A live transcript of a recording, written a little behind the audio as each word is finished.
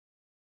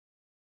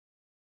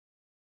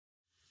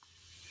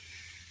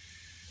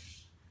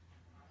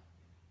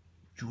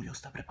Giulio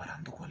sta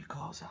preparando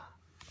qualcosa.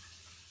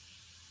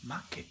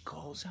 Ma che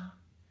cosa?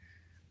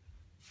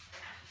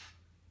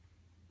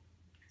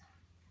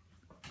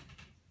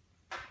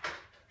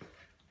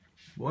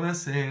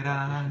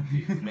 Buonasera.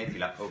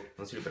 Smettila, oh,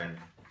 non si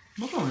riprende.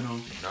 Ma come no? No,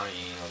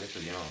 ho detto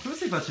di no. Cosa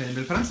stai facendo?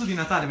 Il pranzo di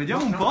Natale,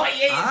 vediamo un po'.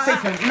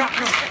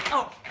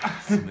 No.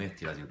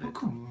 Smettila, ti ho Ma detto.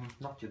 come?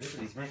 No, ti ho detto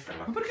di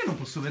smetterla. Ma perché non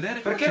posso vedere?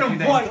 Perché Cosa non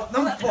c'è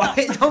puoi?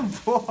 qui dentro? Non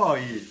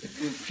puoi!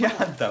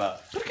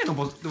 Piantala! Perché non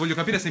posso? Voglio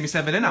capire se mi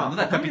stai avvelenando. No,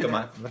 Dai, ho capito,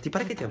 fammi ma ti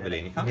pare che ti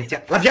avveleni? Fammi-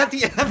 La pianti!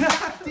 La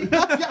pianti!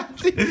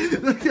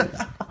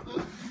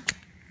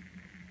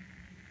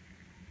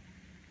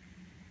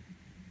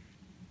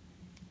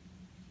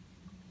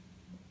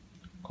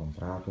 Ho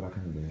comprato la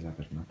candela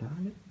per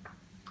Natale.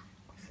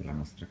 Questa è la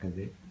nostra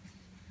casetta.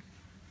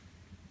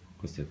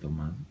 Questo è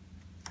Tommaso.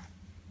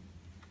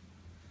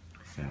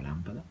 Questa è la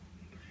lampada.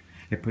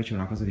 E poi c'è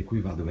una cosa di cui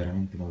vado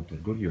veramente molto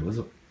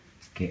orgoglioso,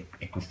 che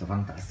è questo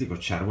fantastico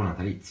cervo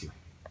natalizio.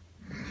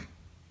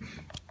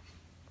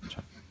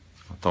 Cioè,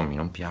 a Tommy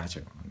non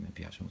piace, ma a me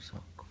piace un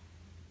sacco.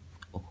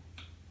 Oh.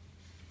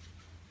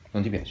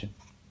 Non ti piace?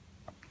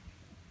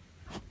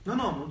 No,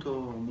 no, molto,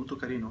 molto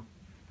carino.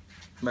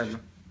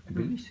 Bello. È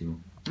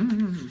bellissimo.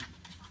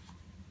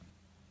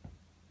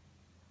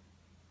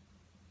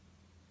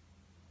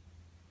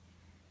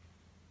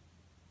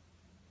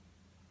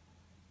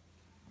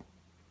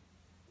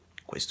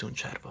 Questo è un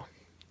cervo.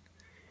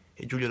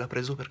 E Giulio l'ha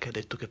preso perché ha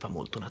detto che fa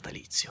molto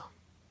natalizio.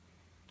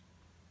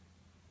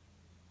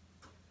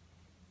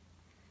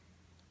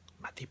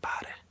 Ma ti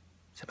pare?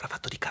 Sembra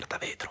fatto di carta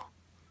vetro.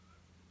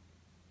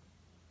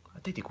 A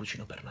te ti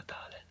cucino per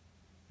Natale.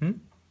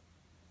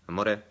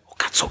 Amore? Oh,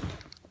 cazzo!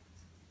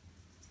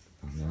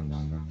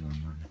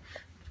 No.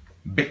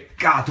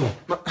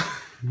 Beccato! Ma...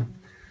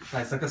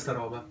 Dai, stacca sta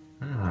roba.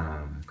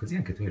 Ah, così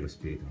anche tu hai lo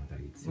spirito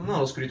natalizio. Non ho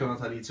lo spirito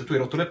natalizio. Tu hai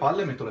rotto le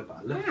palle e metto le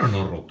palle. Io non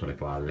ho rotto le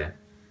palle.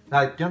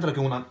 Dai, piantala che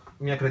ho una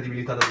mia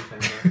credibilità da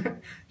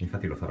difendere.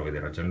 Infatti lo farò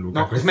vedere a Gianluca.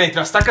 No,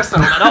 smettila, stacca sta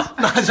roba.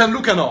 No,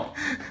 Gianluca no.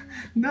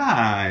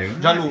 Dai,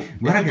 Gianlu,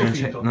 guarda che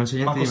finto, non c'è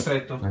ma niente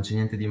costretto. non c'è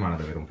niente di male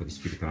ad avere un po' di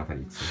spirito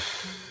natalizio.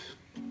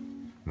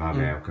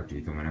 Vabbè, ho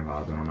capito, me ne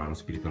vado, non ha lo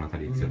spirito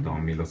natalizio,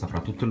 Tommy, lo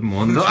saprà tutto il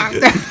mondo.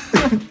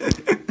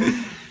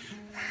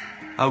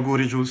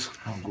 Auguri, Gius.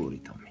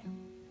 Auguri, Tommy.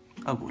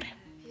 Auguri.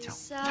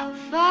 Ciao.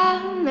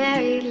 A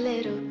merry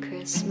little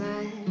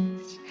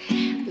Christmas.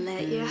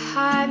 Let your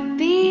heart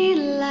be